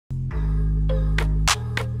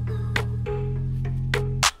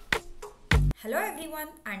Hello everyone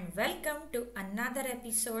and welcome to another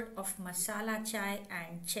episode of Masala Chai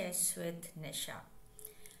and Chess with Nisha.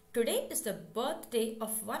 Today is the birthday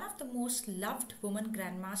of one of the most loved women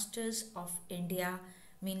grandmasters of India,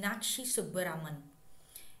 Meenakshi Subbaraman.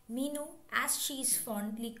 Meenu, as she is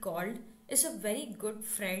fondly called, is a very good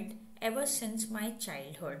friend ever since my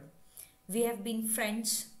childhood. We have been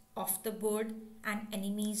friends off the board and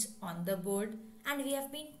enemies on the board, and we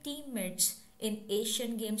have been teammates in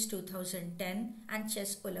Asian Games 2010 and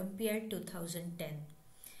Chess Olympiad 2010.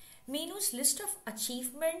 Meenu's list of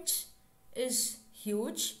achievements is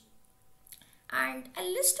huge, and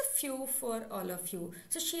I'll list a few for all of you.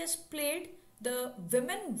 So she has played the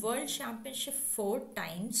Women World Championship 4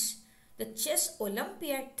 times, the Chess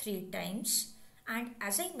Olympiad 3 times, and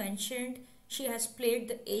as I mentioned, she has played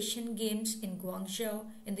the Asian Games in Guangzhou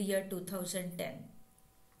in the year 2010.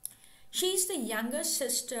 She is the younger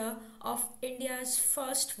sister of India's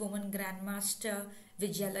first woman grandmaster,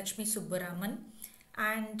 Vijayalakshmi Subbaraman,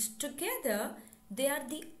 and together they are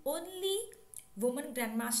the only woman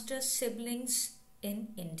grandmaster siblings in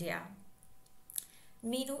India.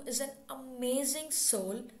 Meenu is an amazing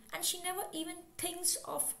soul and she never even thinks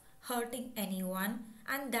of hurting anyone,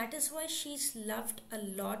 and that is why she is loved a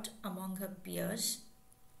lot among her peers.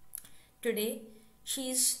 Today, she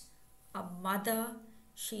is a mother,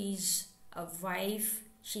 she's a wife,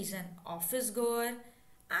 she's an office goer,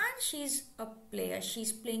 and she's a player.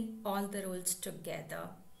 She's playing all the roles together.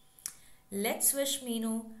 Let's wish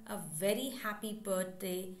Meenu a very happy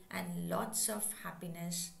birthday and lots of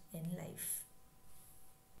happiness in life.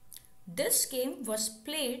 This game was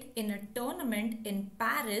played in a tournament in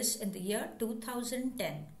Paris in the year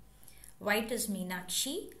 2010. White is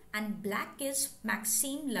Meenakshi and black is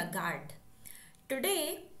Maxime Lagarde.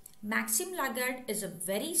 Today, Maxime Lagarde is a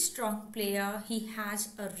very strong player. He has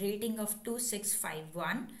a rating of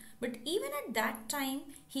 2651, but even at that time,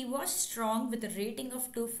 he was strong with a rating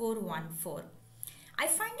of 2414. I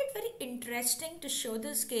find it very interesting to show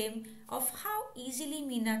this game of how easily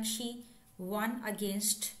Meenakshi won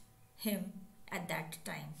against him at that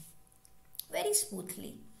time. Very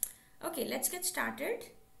smoothly. Okay, let's get started.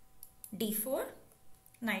 D4,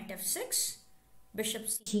 Knight F6, Bishop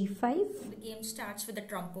G5. The game starts with the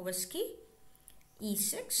Trompovsky.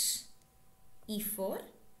 E6, E4,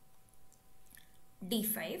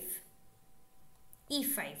 D5,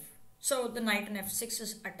 E5. So the knight on F6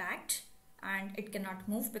 is attacked and it cannot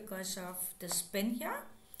move because of the spin here.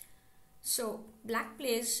 So black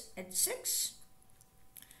plays H6,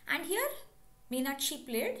 and here Meenakshi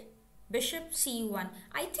played Bishop C1.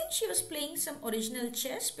 I think she was playing some original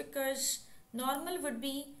chess because normal would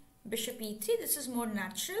be Bishop E3. This is more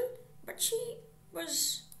natural, but she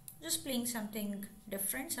was just playing something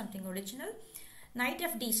different, something original. Knight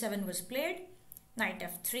FD7 was played. Knight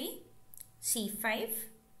F3, C5,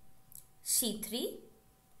 C3,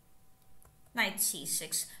 Knight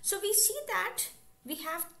C6. So we see that we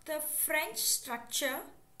have the French structure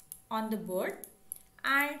on the board,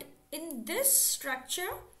 and in this structure,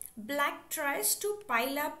 black tries to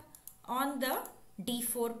pile up on the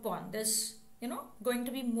D4 pawn. There's going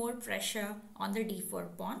to be more pressure on the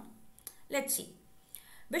D4 pawn. Let's see.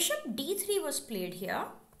 Bishop D3 was played here,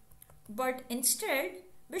 but instead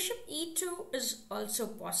Bishop E2 is also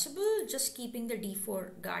possible, just keeping the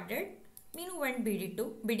D4 guarded. Meenu went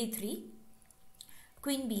BD2, BD3,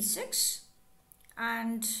 Queen B6,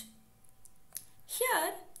 and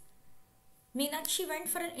here Meenakshi went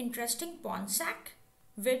for an interesting pawn sack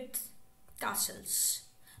with castles.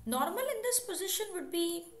 Normal in this position would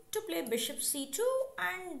be to play Bishop C2,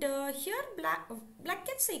 and here black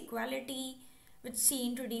gets the equality with C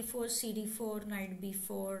into D4, CD4, Knight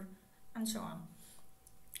B4, and so on.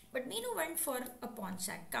 But Meenu went for a pawn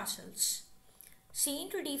sack, castles. C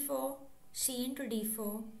into D4, C into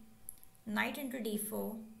D4, Knight into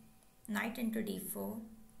D4, Knight into D4,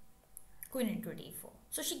 Queen into D4.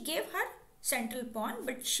 So she gave her central pawn,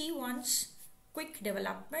 but she wants quick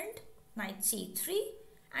development, Knight C3,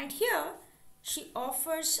 and here she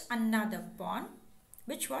offers another pawn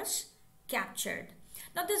which was captured.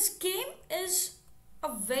 Now this game is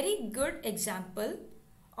a very good example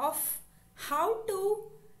of how to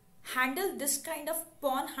handle this kind of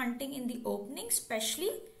pawn hunting in the opening,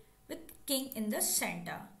 especially with king in the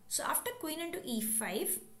center. So after queen into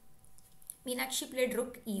e5, Meenakshi played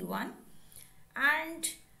rook e1, and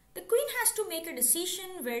the queen has to make a decision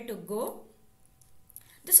where to go.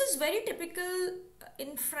 This is very typical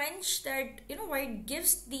in French that white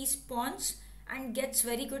gives these pawns and gets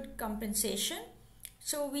very good compensation.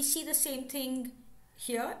 So we see the same thing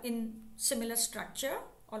here in similar structure,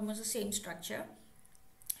 almost the same structure.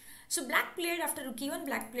 So black played after rook e1,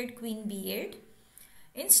 black played queen b8.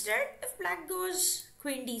 Instead, if black goes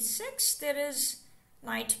queen d6, there is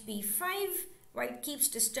knight b5. White keeps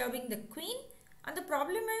disturbing the queen. And the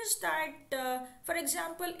problem is that, for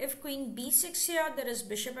example, if queen b6 here, there is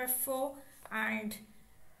bishop f4 and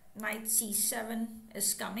knight c7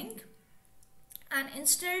 is coming. And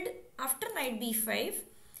instead, after knight b5,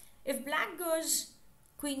 if black goes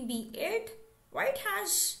queen b8, white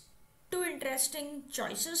has two interesting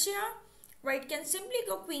choices here. White can simply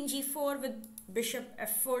go queen g4 with bishop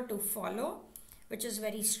f4 to follow, which is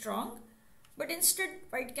very strong. But instead,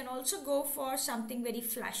 white can also go for something very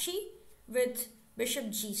flashy with bishop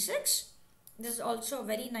g6. This is also a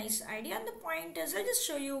very nice idea. And the point is, I'll just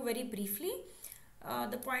show you very briefly.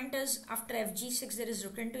 The point is, after fg6, there is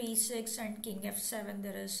rook into e6 and king f7.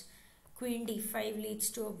 There is queen d5 leads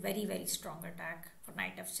to a very, very strong attack. For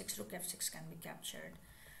knight f6, rook f6 can be captured.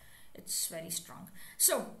 It's very strong.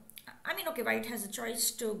 So, I mean, okay, white has a choice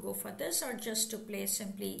to go for this or just to play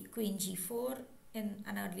simply queen g4 in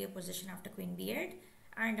an earlier position after queen b8,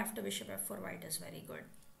 and after bishop f4, white is very good.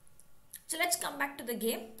 So let's come back to the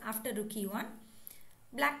game. After rook e1,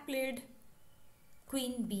 black played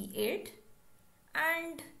queen b8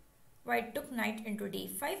 and white took knight into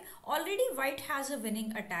d5. Already white has a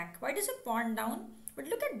winning attack. White is a pawn down, but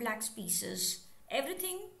look at black's pieces.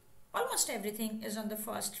 Everything, almost everything is on the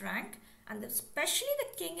first rank, and especially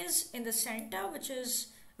the king is in the center, which is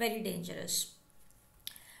very dangerous.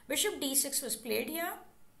 Bishop d6 was played here,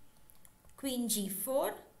 queen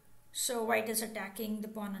g4. So white is attacking the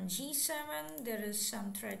pawn on g7. There is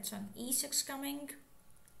some threats on e6 coming.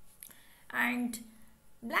 And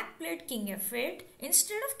black played king f8.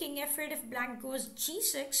 Instead of king f8, if black goes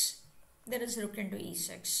g6, there is rook into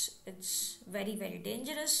e6. It's very, very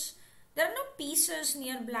dangerous. There are no pieces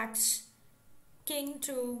near black's king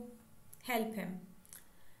to help him.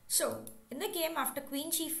 So in the game, after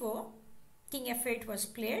queen g4, king f8 was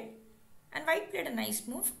played, and white played a nice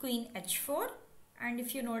move, queen h4. And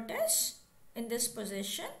if you notice, in this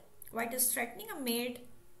position, white is threatening a mate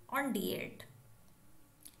on d8.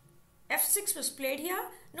 f6 was played here.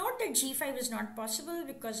 Note that g5 is not possible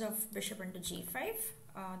because of bishop into g5.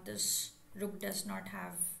 This rook does not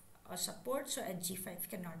have a support, so at g5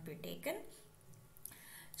 cannot be taken.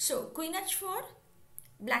 So queen h4,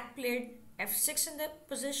 black played f6 in the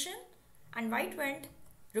position, and white went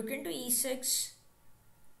rook into e6,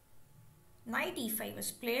 knight e5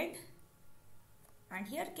 was played, and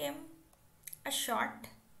here came a shot.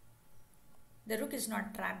 The rook is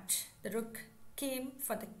not trapped. The rook came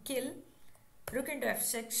for the kill. Rook into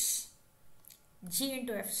f6, g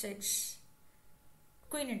into f6,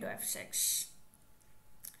 queen into f6.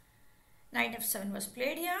 Knight f7 was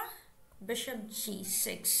played here, bishop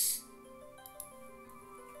g6.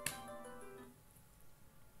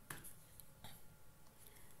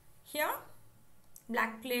 Here,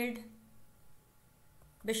 black played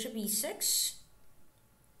bishop e6.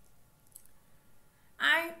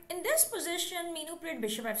 And in this position, Meenu played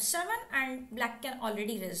bishop f7 and black can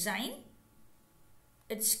already resign.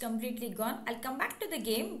 It's completely gone. I'll come back to the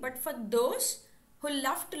game, but for those who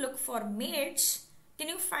love to look for mates, can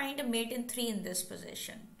you find a mate in 3 in this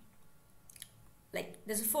position? Like,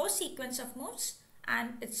 there's a 4 sequence of moves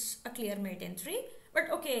and it's a clear mate in 3. But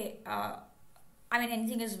okay, I mean,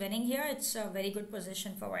 anything is winning here. It's a very good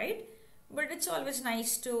position for white. But it's always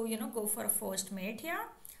nice to, go for a forced mate here.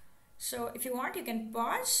 So if you want, you can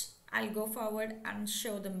pause. I'll go forward and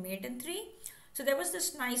show the mate in 3. So there was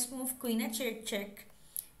this nice move, queen h8 check,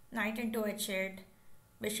 knight into h8,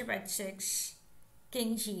 bishop h6,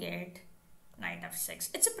 king g8, knight f6.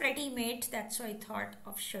 It's a pretty mate, that's why I thought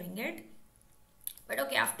of showing it. But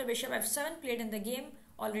okay, after bishop f7 played in the game,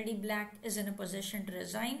 already black is in a position to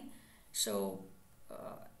resign. So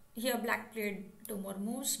here black played 2 more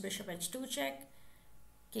moves, bishop h2 check,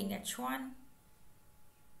 king h1,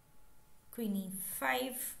 queen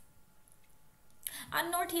e5.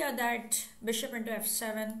 And note here that bishop into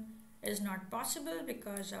f7 is not possible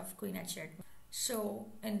because of queen h8. So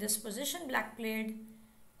in this position, black played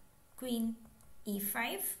queen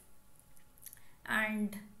e5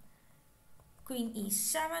 and queen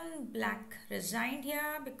e7. Black resigned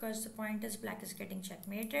here because the point is black is getting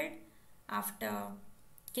checkmated. After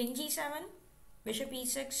king g7, bishop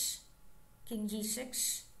e6, king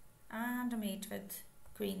g6, and a mate with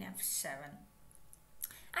queen f7.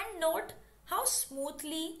 And note how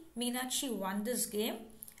smoothly Meenakshi won this game,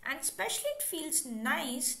 and especially it feels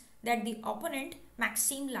nice that the opponent,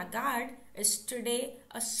 Maxime Lagarde, is today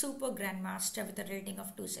a super grandmaster with a rating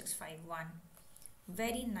of 2651.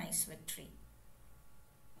 Very nice victory.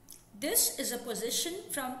 This is a position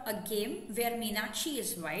from a game where Meenakshi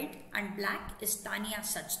is white and black is Tanya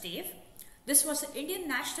Sachdev. This was the Indian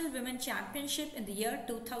National Women Championship in the year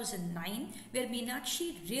 2009 where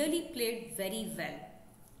Meenakshi really played very well.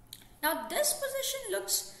 Now this position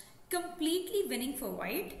looks completely winning for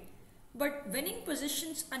white, but winning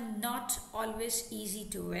positions are not always easy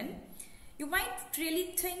to win. You might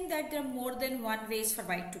really think that there are more than one ways for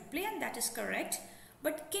white to play, and that is correct.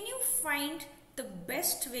 But can you find the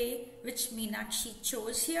best way which Meenakshi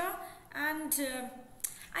chose here? And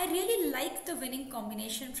I really like the winning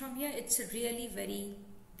combination from here. It's really very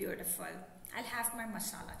beautiful. I'll have my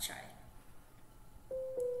masala chai.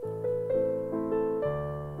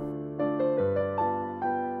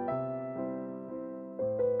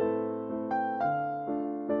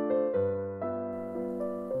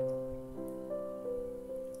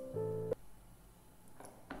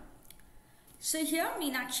 So here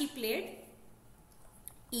Meenakshi played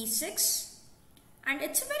e6, and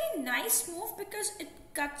it's a very nice move because it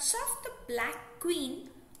cuts off the black queen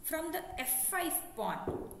from the f5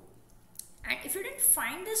 pawn. And if you didn't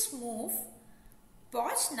find this move,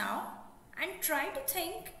 pause now and try to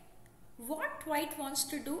think what white wants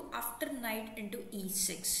to do after knight into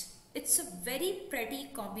e6. It's a very pretty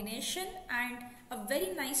combination and a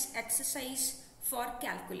very nice exercise for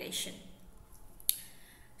calculation.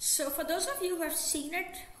 So for those of you who have seen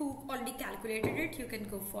it, who already calculated it, you can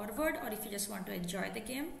go forward, or if you just want to enjoy the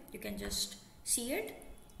game, you can just see it.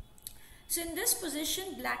 So in this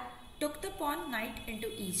position, black took the pawn knight into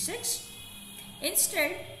e6.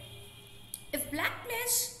 Instead, if black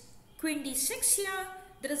plays queen d6 here,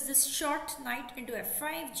 there is this short knight into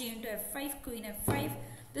f5, g into f5, queen f5.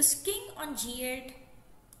 This king on g8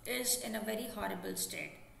 is in a very horrible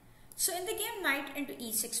state. So in the game, knight into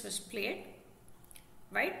e6 was played.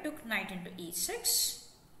 White took knight into e6,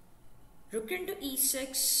 rook into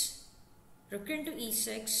e6, rook into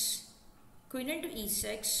e6, queen into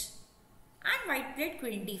e6, and white played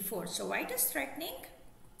queen d4. So white is threatening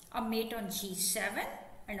a mate on g7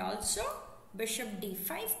 and also bishop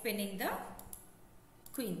d5 pinning the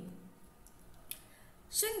queen.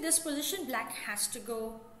 So in this position, black has to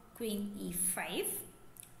go queen e5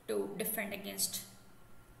 to defend against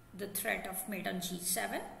the threat of mate on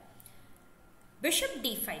g7. Bishop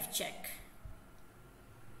d5 check,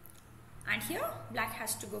 and here black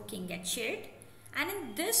has to go king h8, and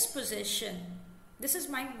in this position, this is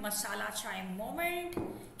my masala chai moment.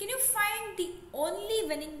 Can you find the only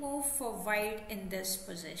winning move for white in this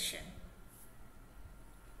position?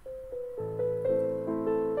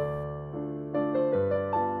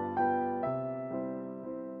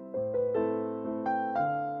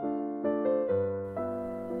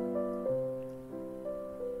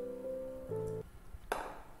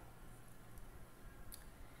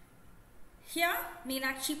 Here,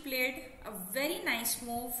 Meenakshi played a very nice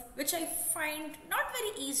move, which I find not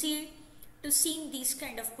very easy to see in these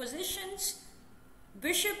kind of positions.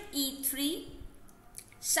 Bishop e3.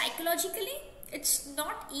 Psychologically, it's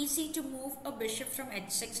not easy to move a bishop from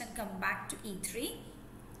h6 and come back to e3.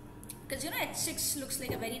 Because h6 looks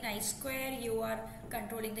like a very nice square. You are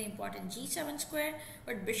controlling the important g7 square.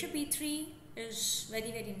 But bishop e3 is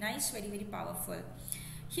very, very nice, very, very powerful.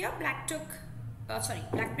 Here, black took...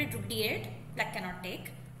 black played rook d8. Black cannot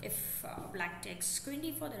take. If black takes queen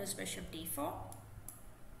d4, there is bishop d4.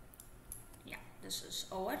 Yeah, this is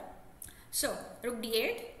over. So, rook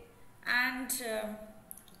d8, and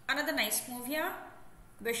another nice move here,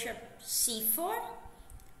 bishop c4.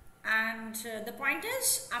 And the point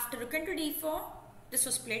is, after rook into d4, this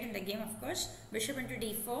was played in the game, of course, bishop into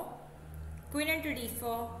d4, queen into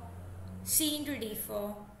d4, c into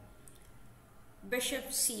d4, bishop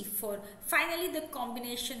c4. Finally, the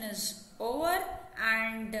combination is over,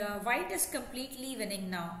 and white is completely winning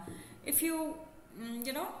now. If you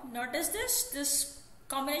notice this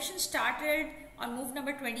combination started on move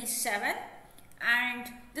number 27, and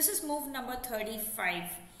this is move number 35,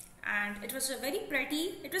 and it was a very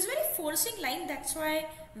pretty, it was very forcing line. That's why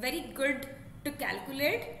very good to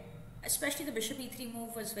calculate, especially the bishop e3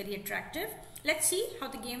 move was very attractive. Let's see how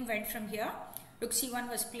the game went from here. Rook c1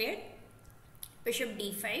 was played, bishop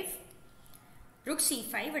d5, rook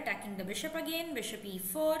c5 attacking the bishop again, bishop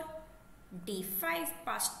e4, d5,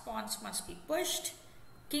 passed pawns must be pushed,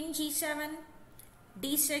 king g7,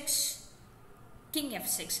 d6, king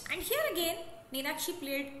f6. And here again, Meenakshi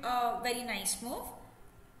played a very nice move,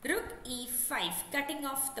 rook e5, cutting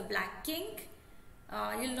off the black king.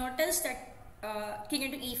 You'll notice that king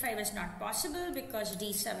into e5 is not possible because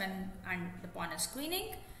d7 and the pawn is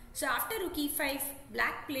queening. So after rook e5,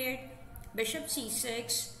 black played bishop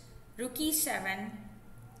c6, rook e7,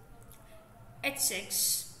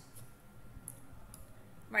 h6,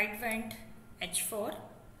 white went h4,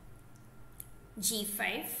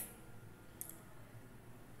 g5,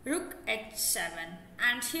 rook h7,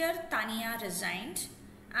 and here Tanya resigned.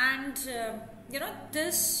 And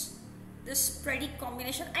this pretty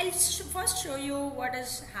combination. I'll first show you what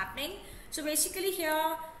is happening. So basically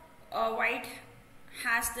here white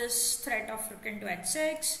has this threat of rook into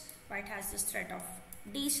h6, white has this threat of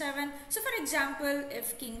d7. So for example,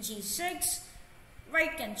 if king g6,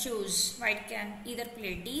 white can choose. White can either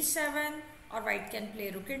play d7 or white can play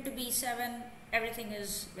rook into b7. Everything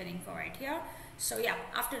is winning for white here. So yeah,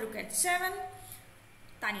 after rook h7,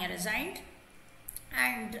 Tanya resigned.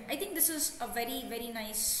 And I think this is a very, very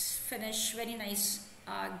nice finish, very nice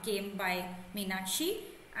game by Meenakshi.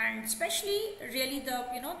 And especially really the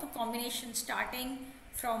combination starting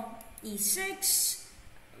from e6,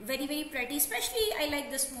 very, very pretty. Especially I like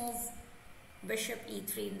this move, bishop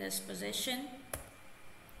e3 in this position.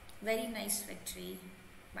 Very nice victory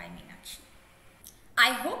by Meenakshi.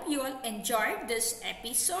 I hope you all enjoyed this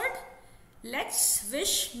episode. Let's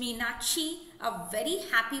wish Meenakshi a very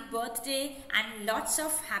happy birthday and lots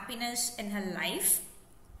of happiness in her life.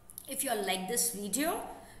 If you all like this video,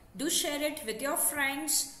 do share it with your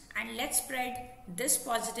friends and let's spread this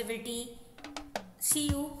positivity. See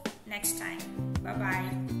you next time.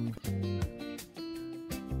 Bye-bye.